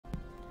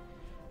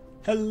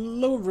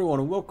Hello everyone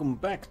and welcome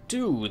back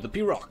to the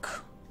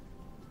PROC,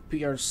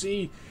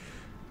 PRC,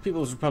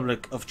 People's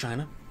Republic of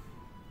China,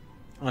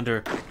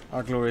 under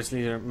our glorious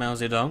leader Mao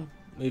Zedong.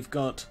 We've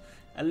got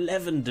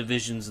 11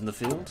 divisions in the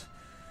field,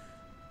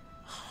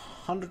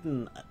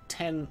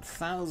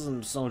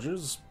 110,000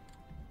 soldiers,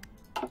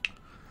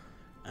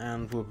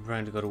 and we're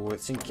preparing to go to war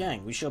with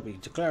Xinjiang. We shall be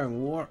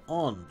declaring war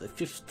on the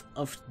 5th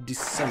of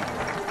December.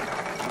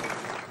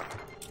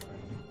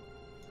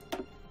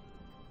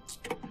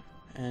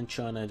 And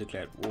China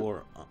declared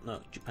war on, no,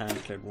 Japan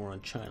declared war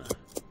on China.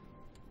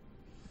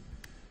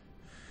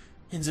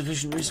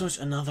 Insufficient resource,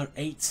 another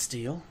 8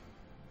 steel.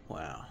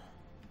 Wow.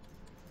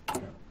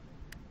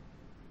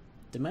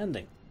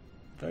 Demanding.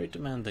 Very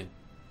demanding.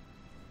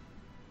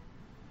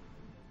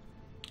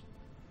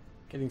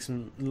 Getting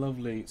some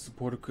lovely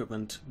support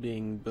equipment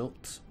being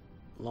built.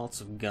 Lots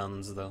of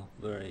guns though.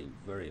 Very,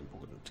 very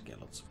important to get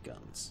lots of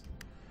guns.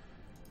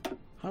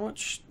 How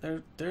much?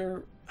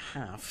 They're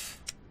half.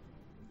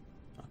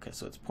 Okay,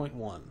 so it's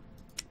 0.1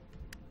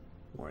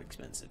 more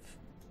expensive.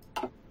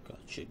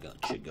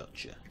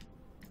 Gotcha.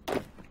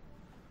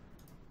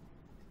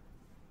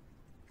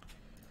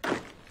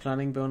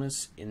 Planning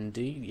bonus,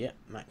 indeed. Yep,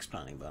 max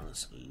planning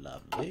bonus.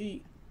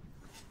 Lovely.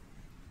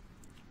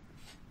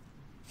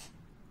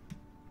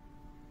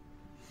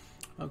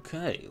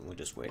 Okay, we're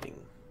just waiting.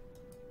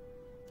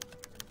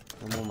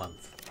 One more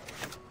month.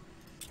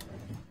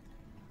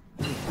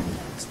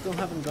 Still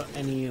haven't got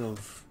any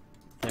of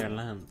their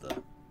land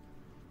though.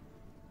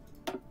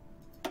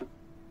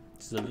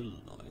 It's a little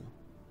annoying.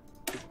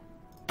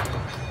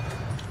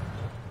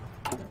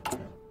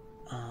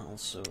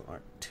 Also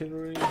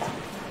artillery.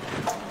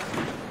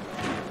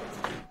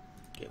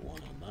 Get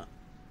one on that.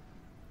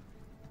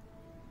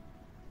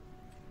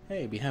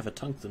 Hey, we have a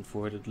tungsten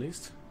for it at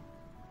least.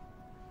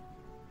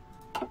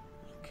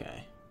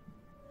 Okay.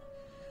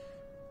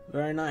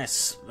 Very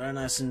nice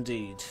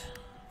indeed.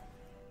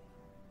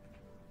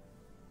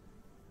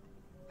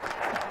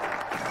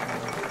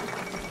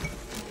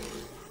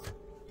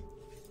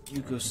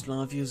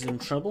 Yugoslavia's in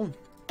trouble.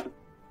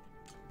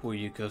 Poor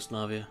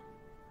Yugoslavia.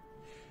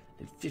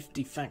 Did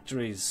 50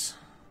 factories.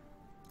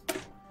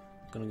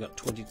 Gonna got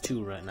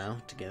 22 right now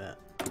to get that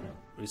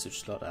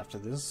research slot after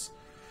this.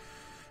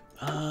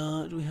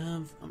 Do we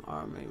have an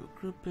army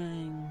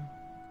regrouping?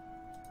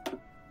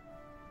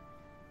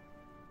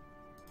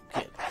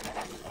 Okay,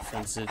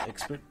 offensive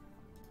expert.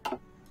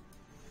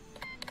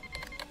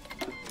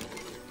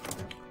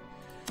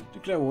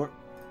 Declare war.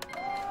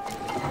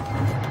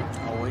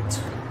 I'll wait.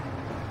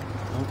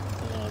 Nope,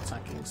 they're not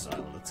attacking, so I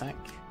will attack.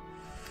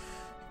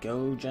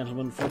 Go,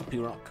 gentlemen, for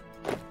PROC.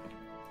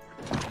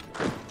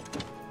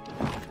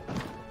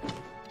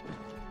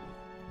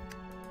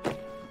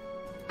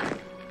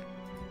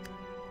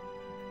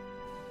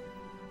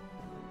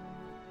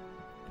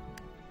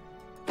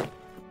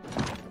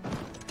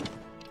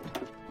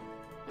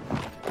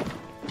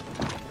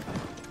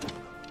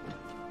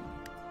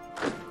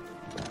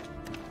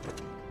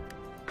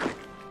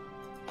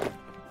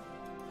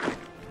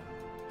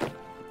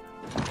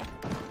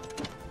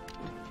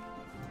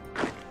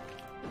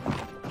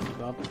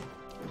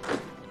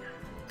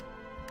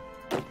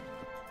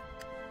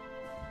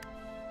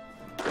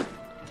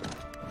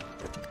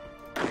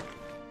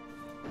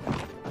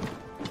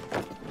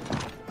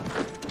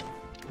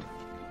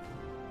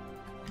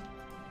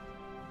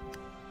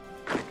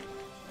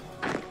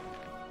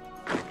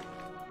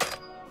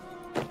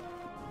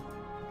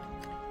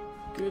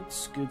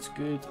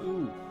 Good.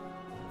 Ooh,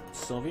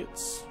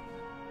 Soviets.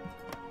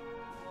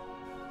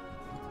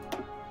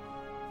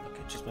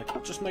 Okay, just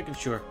making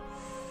sure.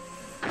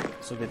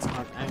 Soviets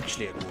aren't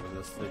actually at war with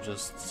us; they're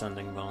just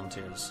sending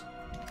volunteers.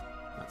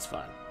 That's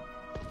fine.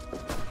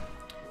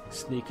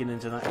 Sneaking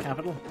into that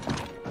capital.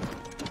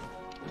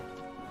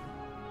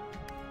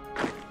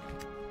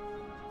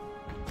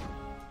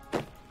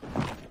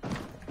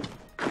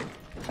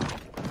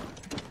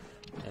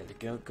 There we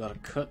go. Got a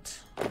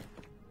cut.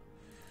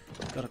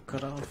 Got to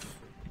cut off.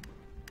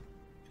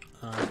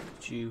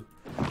 You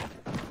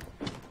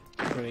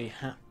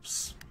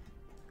perhaps.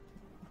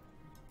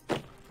 Yeah,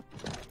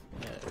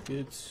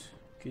 good.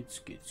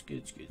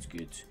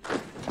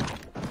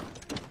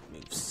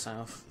 Move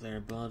south there,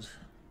 bud.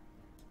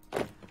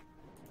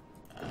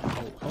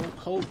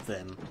 Hold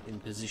them in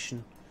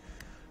position,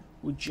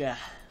 would ya?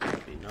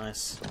 That'd be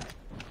nice.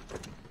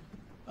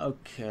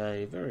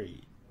 Okay,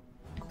 very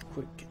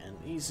quick and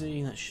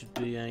easy. That should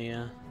be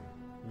a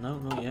no,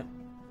 not yet.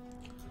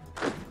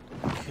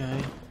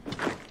 Okay.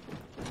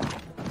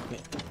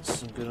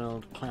 Some good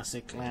old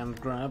classic land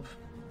grab.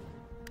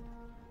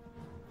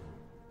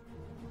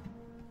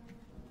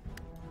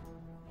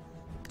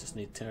 Just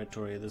need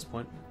territory at this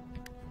point.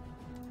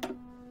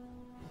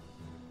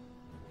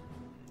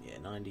 Yeah,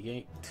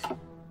 98.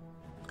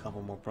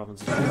 Couple more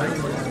provinces. There we go.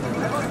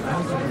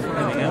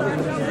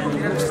 And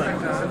it looks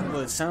like,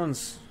 well, it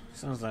sounds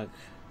like.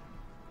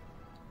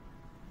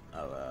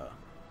 Oh,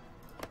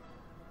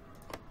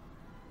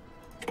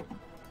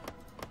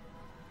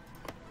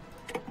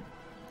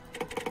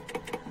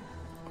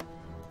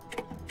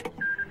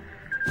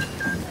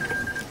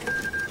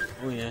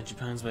 Oh yeah,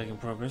 Japan's making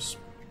progress.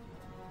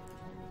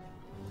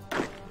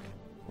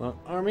 Well,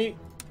 army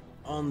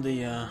on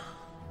the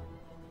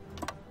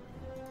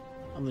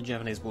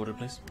Japanese border,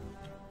 please.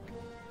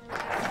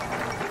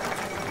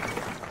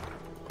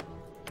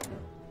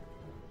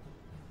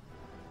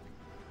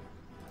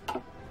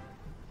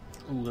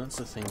 Ooh, that's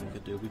the thing we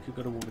could do. We could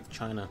go to war with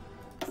China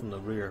from the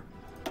rear.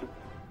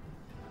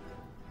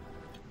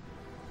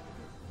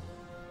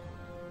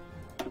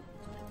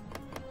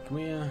 Can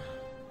we,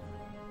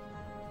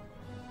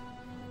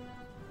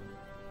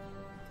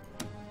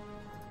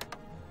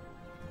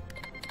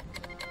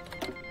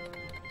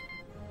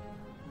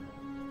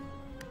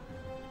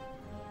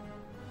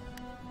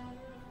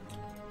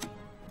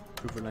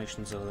 improve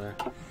relations over there.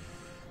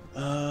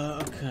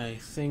 Okay,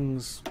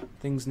 things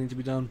need to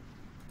be done.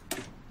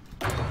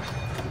 Got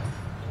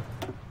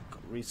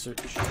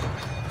research.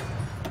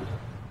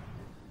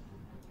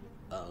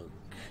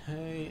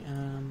 Okay,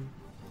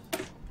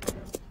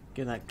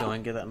 get that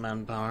going, get that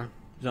manpower.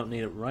 You don't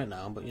need it right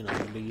now, but you know,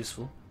 it'll be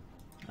useful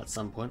at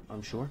some point,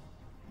 I'm sure.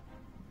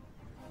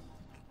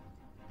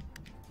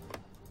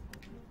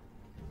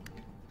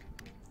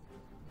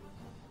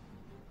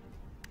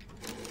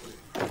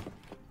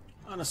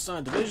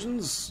 Unassigned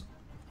divisions?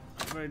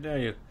 How very dare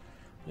you?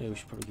 Yeah, we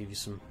should probably give you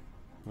some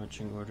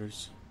marching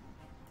orders.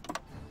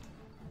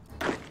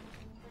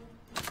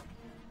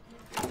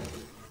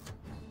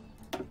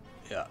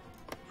 Yeah.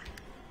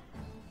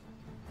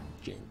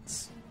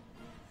 Gents.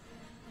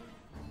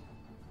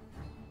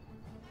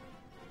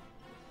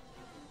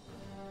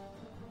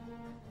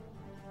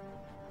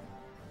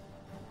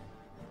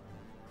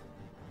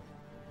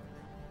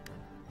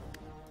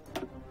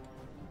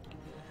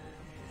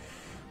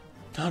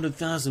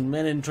 $100,000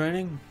 men in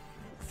training,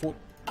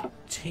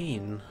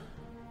 14,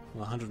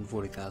 well,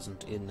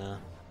 140,000 in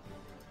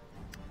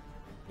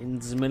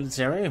the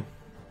military.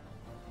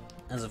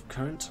 As of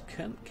current,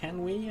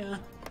 can we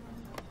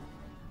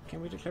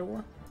declare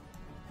war?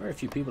 Very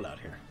few people out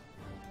here.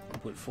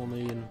 1.4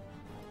 million.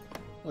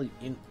 Well,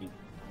 in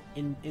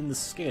the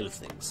scale of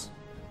things,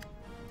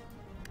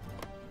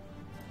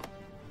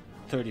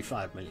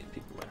 35 million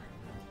people there.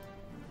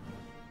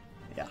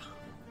 Yeah.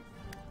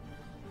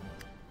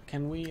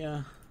 Can we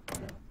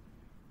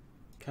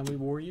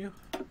war you?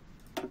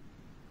 Could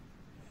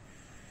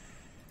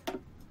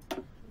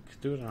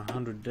do it in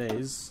 100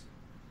 days.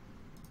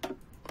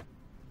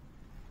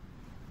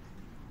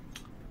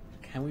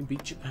 Can we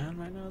beat Japan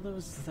right now? That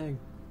was the thing.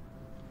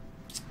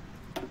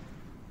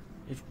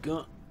 They've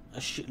got a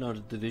shitload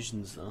of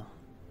divisions though.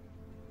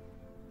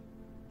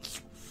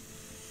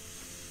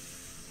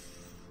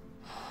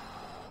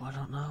 I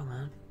don't know,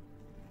 man.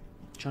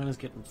 China's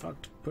getting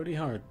fucked pretty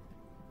hard.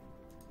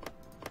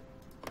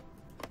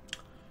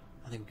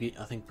 I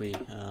think we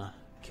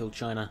kill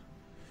China.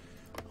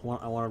 I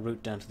want to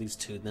route down to these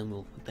two, then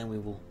we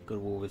will go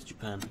to war with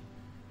Japan.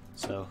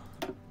 So,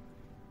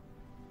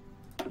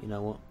 you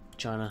know what,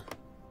 China,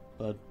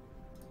 bud,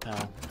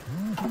 pal.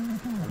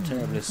 I'm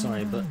terribly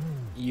sorry, but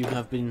you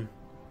are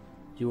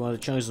the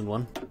chosen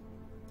one.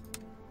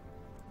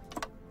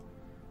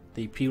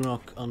 The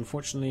P-Rock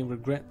unfortunately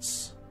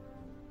regrets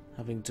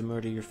having to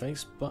murder your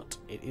face, but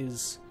it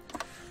is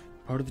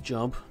part of the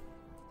job.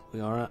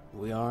 We are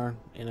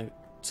in a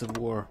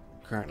civil war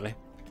currently,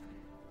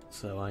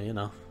 so you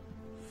know,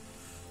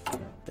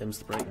 them's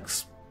the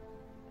breaks.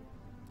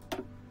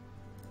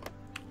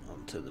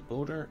 Onto the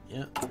border,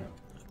 yeah.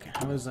 Okay,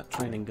 how is that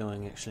training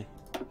going actually?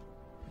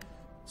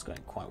 It's going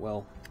quite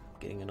well.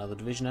 Getting another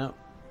division out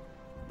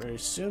very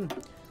soon,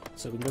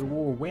 so we can go to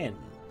war when?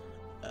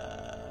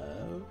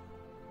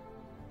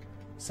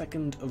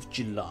 2nd of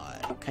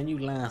July. Can you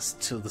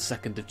last till the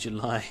 2nd of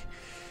July?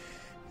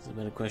 That's a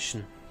better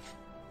question.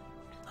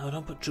 Oh,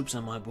 don't put troops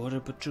on my border,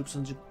 put troops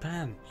on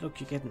Japan. Look,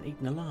 you're getting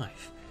eaten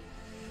alive.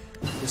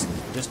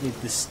 Just need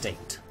this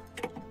state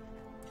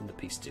in the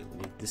peace deal. We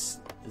need this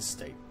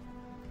state.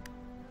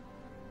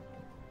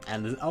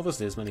 And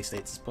obviously as many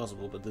states as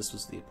possible, but this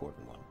was the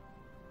important one.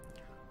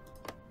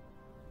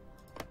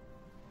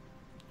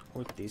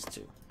 Or these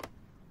two.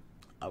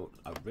 I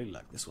would really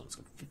like this one. It's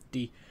got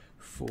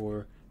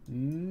 54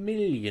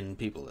 million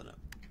people in it.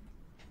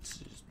 It's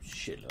just a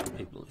shitload of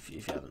people if you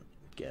haven't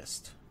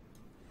guessed.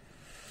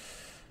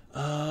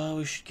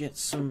 We should get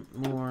some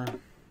more.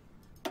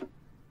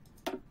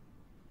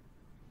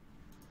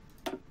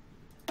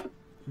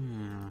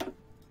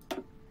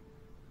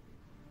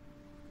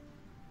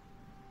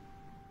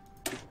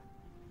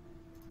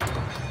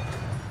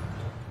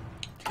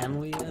 Can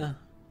we,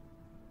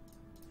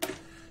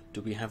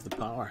 do we have the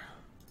power?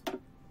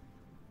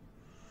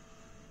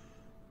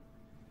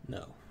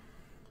 No.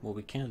 What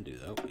we can do,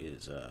 though,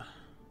 is,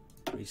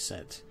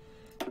 reset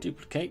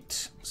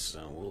duplicate.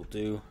 So we'll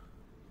do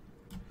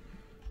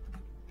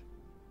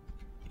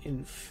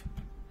inf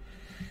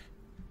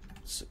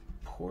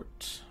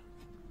support.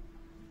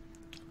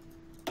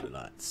 Do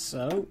like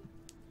so.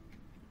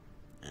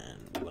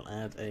 And we'll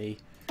add a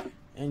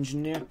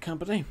engineer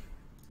company.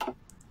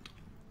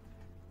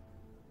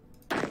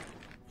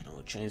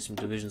 Change some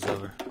divisions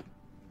over.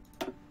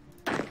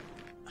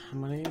 How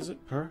many is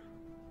it per?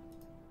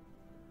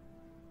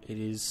 It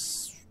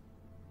is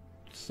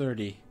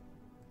 30.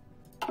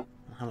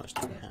 How much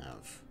do we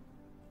have?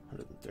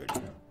 130.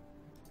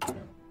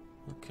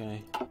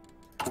 Okay.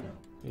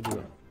 We do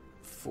it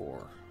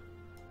 4.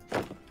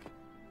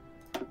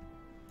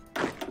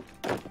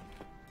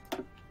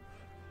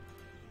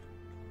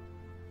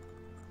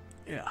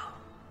 Yeah.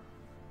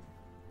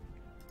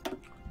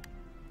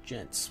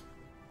 Gents.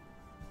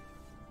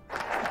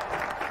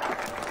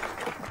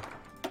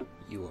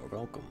 You are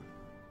welcome.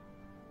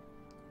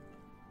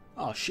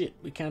 Oh shit,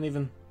 we can't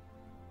even...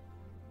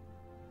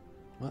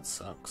 That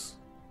sucks.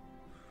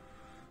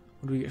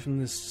 What do we get from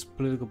this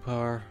political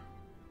power?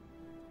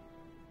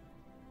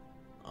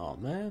 Oh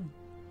man.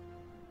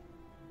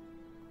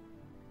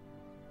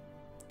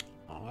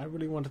 Oh, I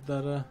really wanted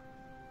that,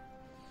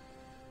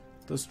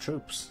 those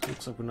troops.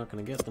 Looks like we're not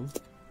gonna get them.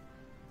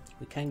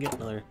 We can get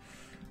another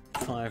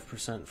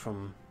 5%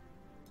 from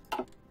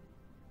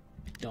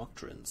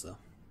doctrines, though.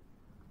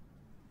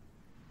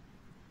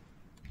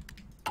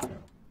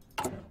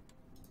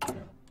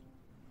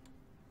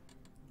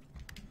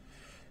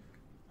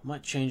 I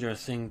might change our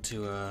thing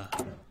to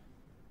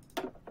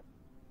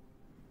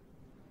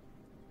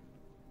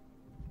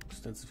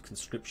extensive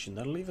conscription.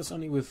 That'll leave us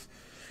only with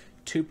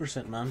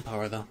 2%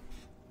 manpower, though.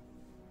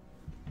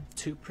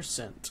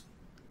 2%.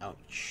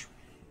 Ouch.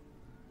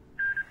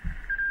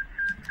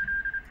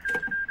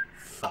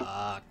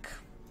 Fuck.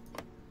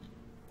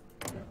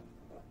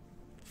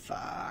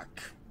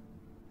 Fuck.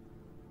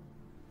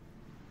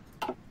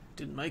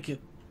 Didn't make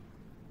it.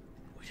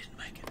 We didn't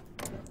make it.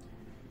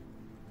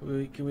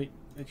 We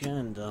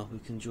can, though. We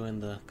can join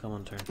the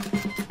commentary.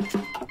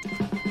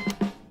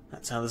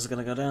 That's how this is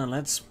gonna go down,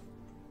 lads.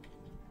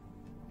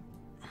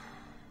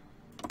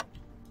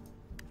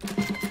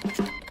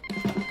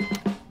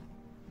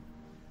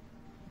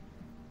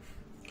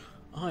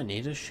 I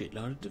need a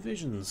shitload of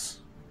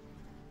divisions.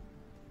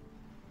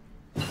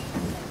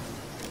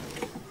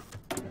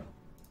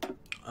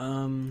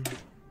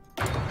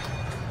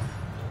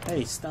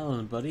 Hey,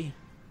 Stalin, buddy.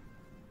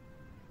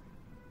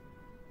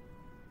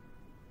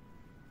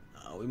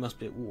 Oh, we must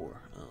be at war.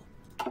 Oh,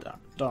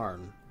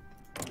 darn.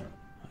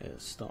 Yeah,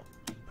 stop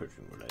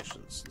purging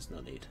relations. There's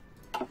no need.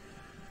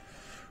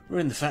 We're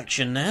in the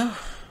faction now.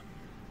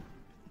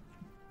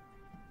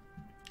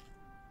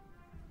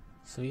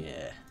 So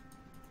yeah.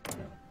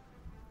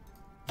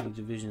 How many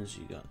divisions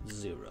you got?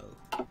 0.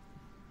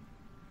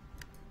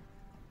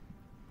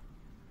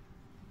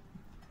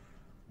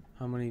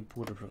 How many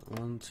border?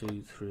 1,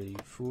 2, 3,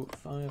 4,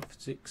 5,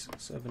 6,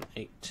 7,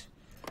 8,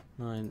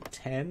 9,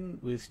 10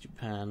 with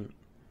Japan.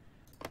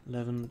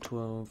 11,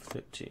 12,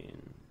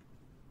 13,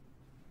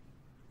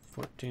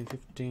 14,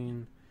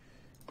 15,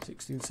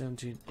 16,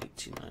 17,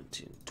 18,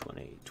 19,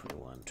 20,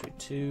 21,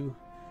 22,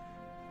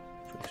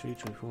 23,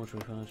 24,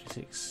 25,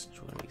 26,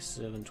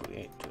 27,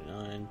 28,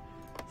 29,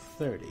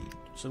 30.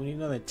 So we need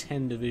another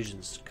 10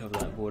 divisions to cover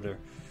that border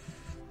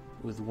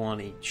with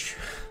 1 each.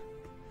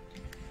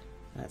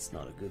 That's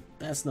not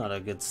a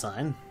good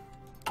sign.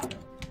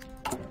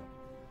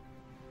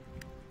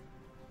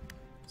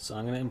 So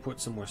I'm going to import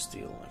some more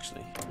steel,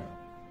 actually.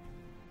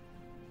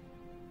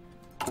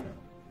 No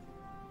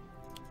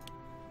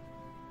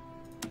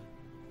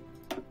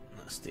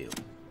steel.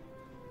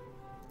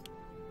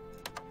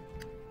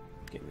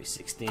 Give me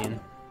 16.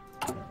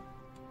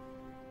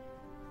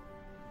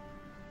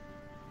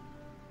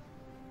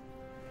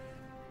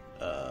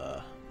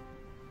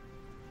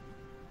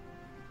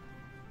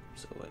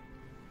 So wait.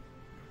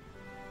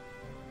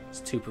 It's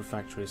 2 per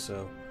factory,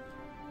 so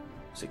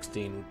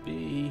 16 would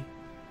be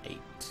 8.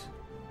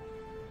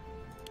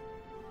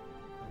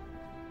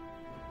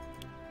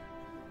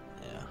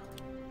 Yeah.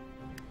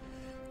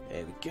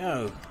 There we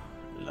go.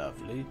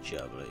 Lovely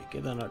jubbly.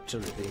 Get that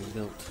artillery being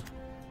built.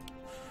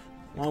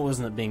 Why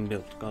wasn't it being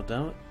built? God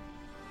damn it.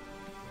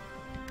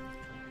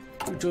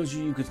 Who told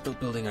you you could stop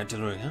building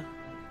artillery, huh?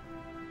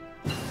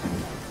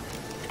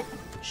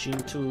 Machine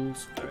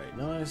tools, very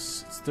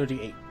nice. It's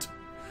 38.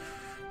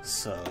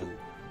 So,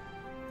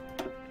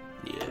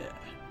 yeah.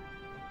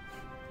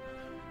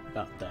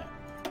 About that.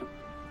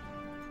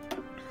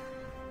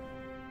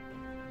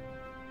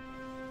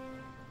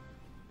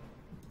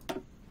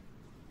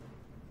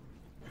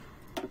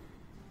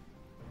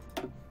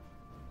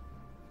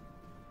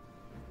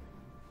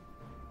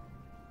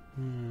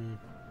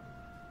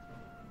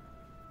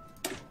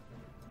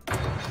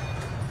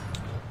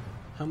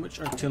 How much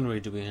artillery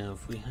do we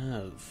have? We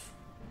have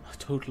a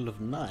total of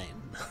 9.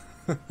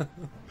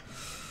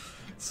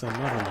 So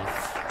not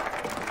enough.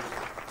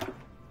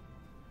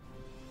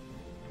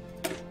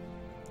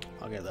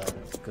 I'll get that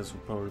because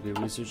we'll probably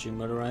be researching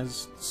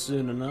motorized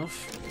soon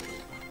enough.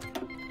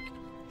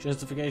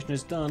 Justification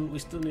is done. We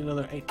still need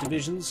another 8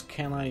 divisions.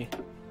 Can I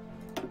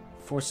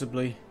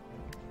forcibly?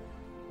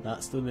 Nah,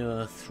 still need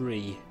another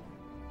 3.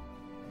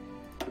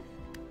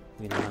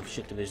 We don't have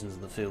shit divisions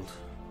in the field,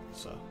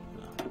 so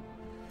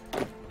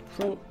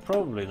no.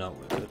 Probably not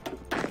worth it.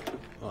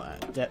 Well,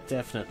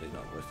 definitely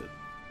not worth it.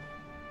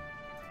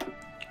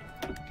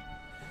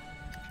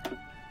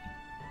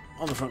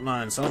 On the front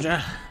line,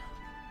 soldier.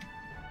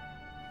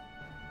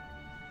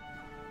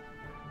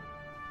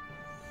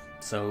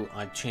 So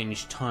I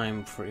changed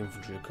time for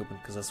infantry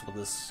equipment because that's what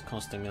this is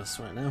costing us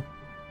right now.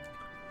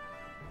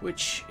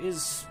 Which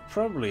is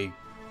probably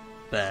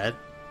bad.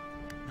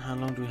 How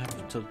long do we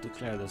have to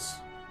declare this?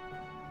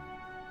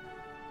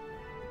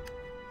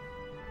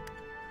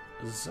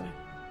 Does it say?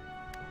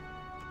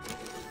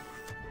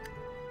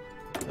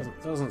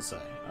 Doesn't say.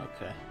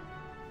 Okay.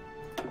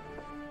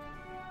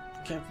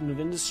 Captain of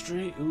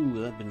Industry?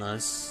 Ooh, that'd be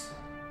nice.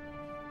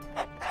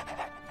 What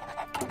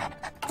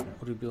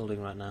are we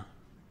building right now?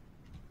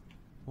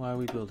 Why are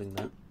we building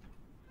that?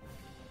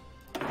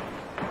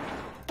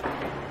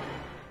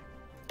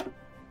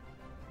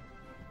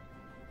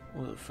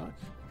 What the fuck?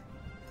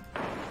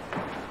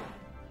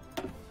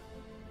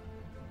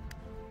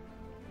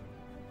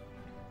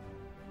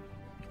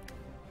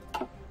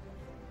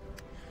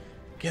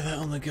 Get that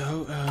on the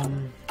go.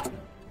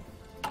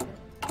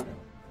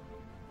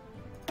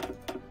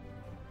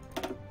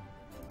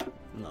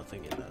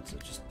 Nothing in that, so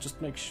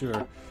just make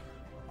sure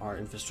our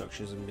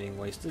infrastructure isn't being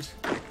wasted.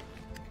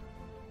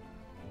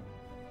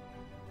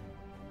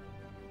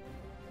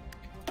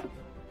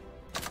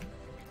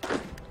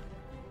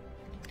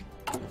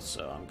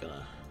 So I'm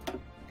gonna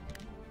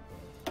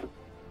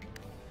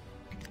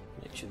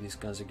make sure these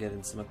guys are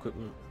getting some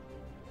equipment.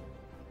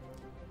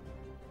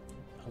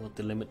 I want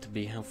the limit to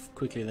be how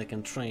quickly they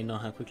can train,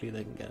 not how quickly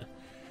they can get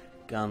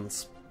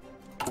guns.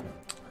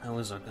 How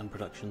is our gun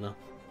production though?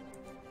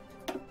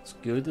 It's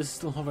good. This is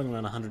still hovering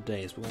around 100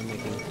 days, but we're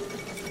making a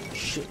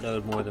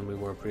shitload more than we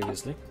were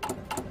previously.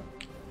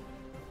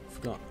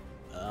 We've got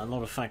a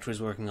lot of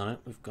factories working on it.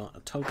 We've got a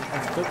total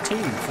of 13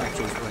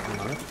 factories working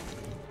on it.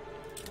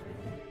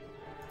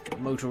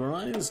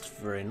 Motorized,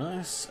 very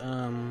nice.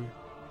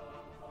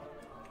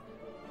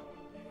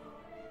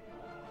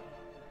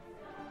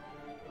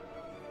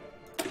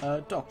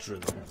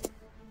 Doctrine.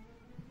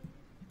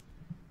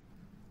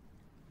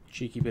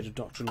 Cheeky bit of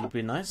doctrine would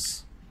be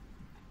nice.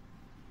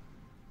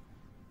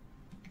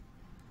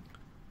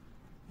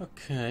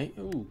 Okay.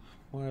 Ooh,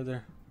 why are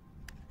there?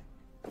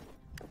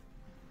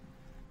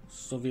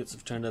 Soviets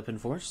have turned up in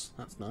force.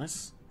 That's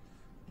nice.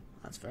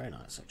 That's very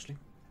nice, actually.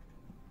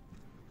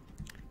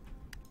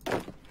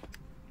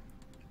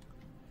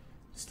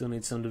 Still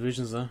need some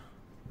divisions though.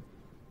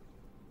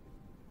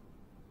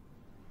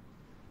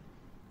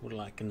 Would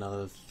like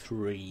another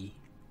 3.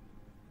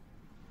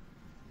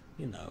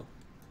 You know,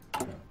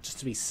 just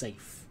to be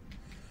safe.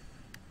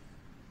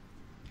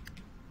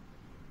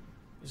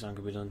 These aren't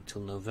going to be done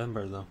until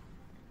November though.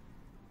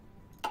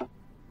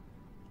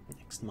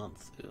 Next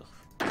month. Ugh.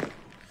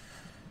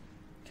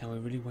 Can we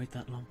really wait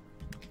that long?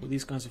 Well,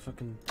 these guys are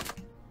fucking...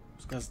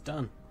 This guy's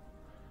done.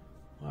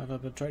 Why have I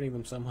been trading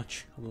them so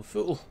much? I'm a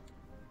fool.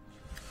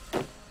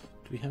 Do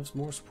we have some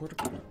more support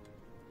equipment?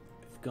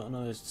 We've got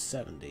another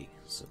 70,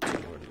 so 2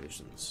 more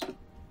divisions.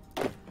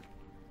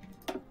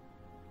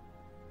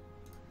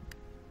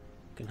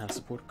 Can have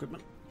support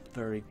equipment.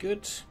 Very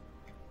good.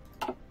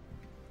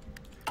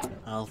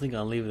 I think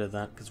I'll leave it at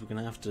that because we're going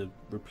to have to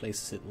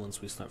replace it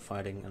once we start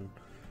fighting. And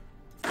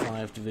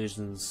 5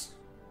 divisions,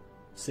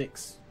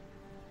 6.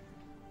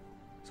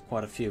 It's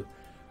quite a few.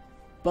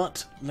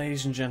 But,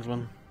 ladies and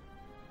gentlemen,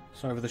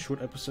 sorry for the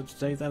short episode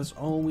today. That is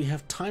all we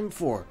have time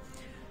for.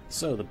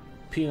 So the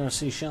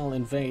PRC shall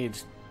invade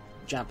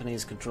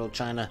Japanese-controlled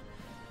China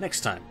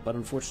next time. But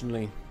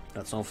unfortunately,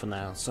 that's all for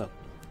now. So,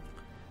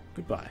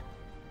 goodbye.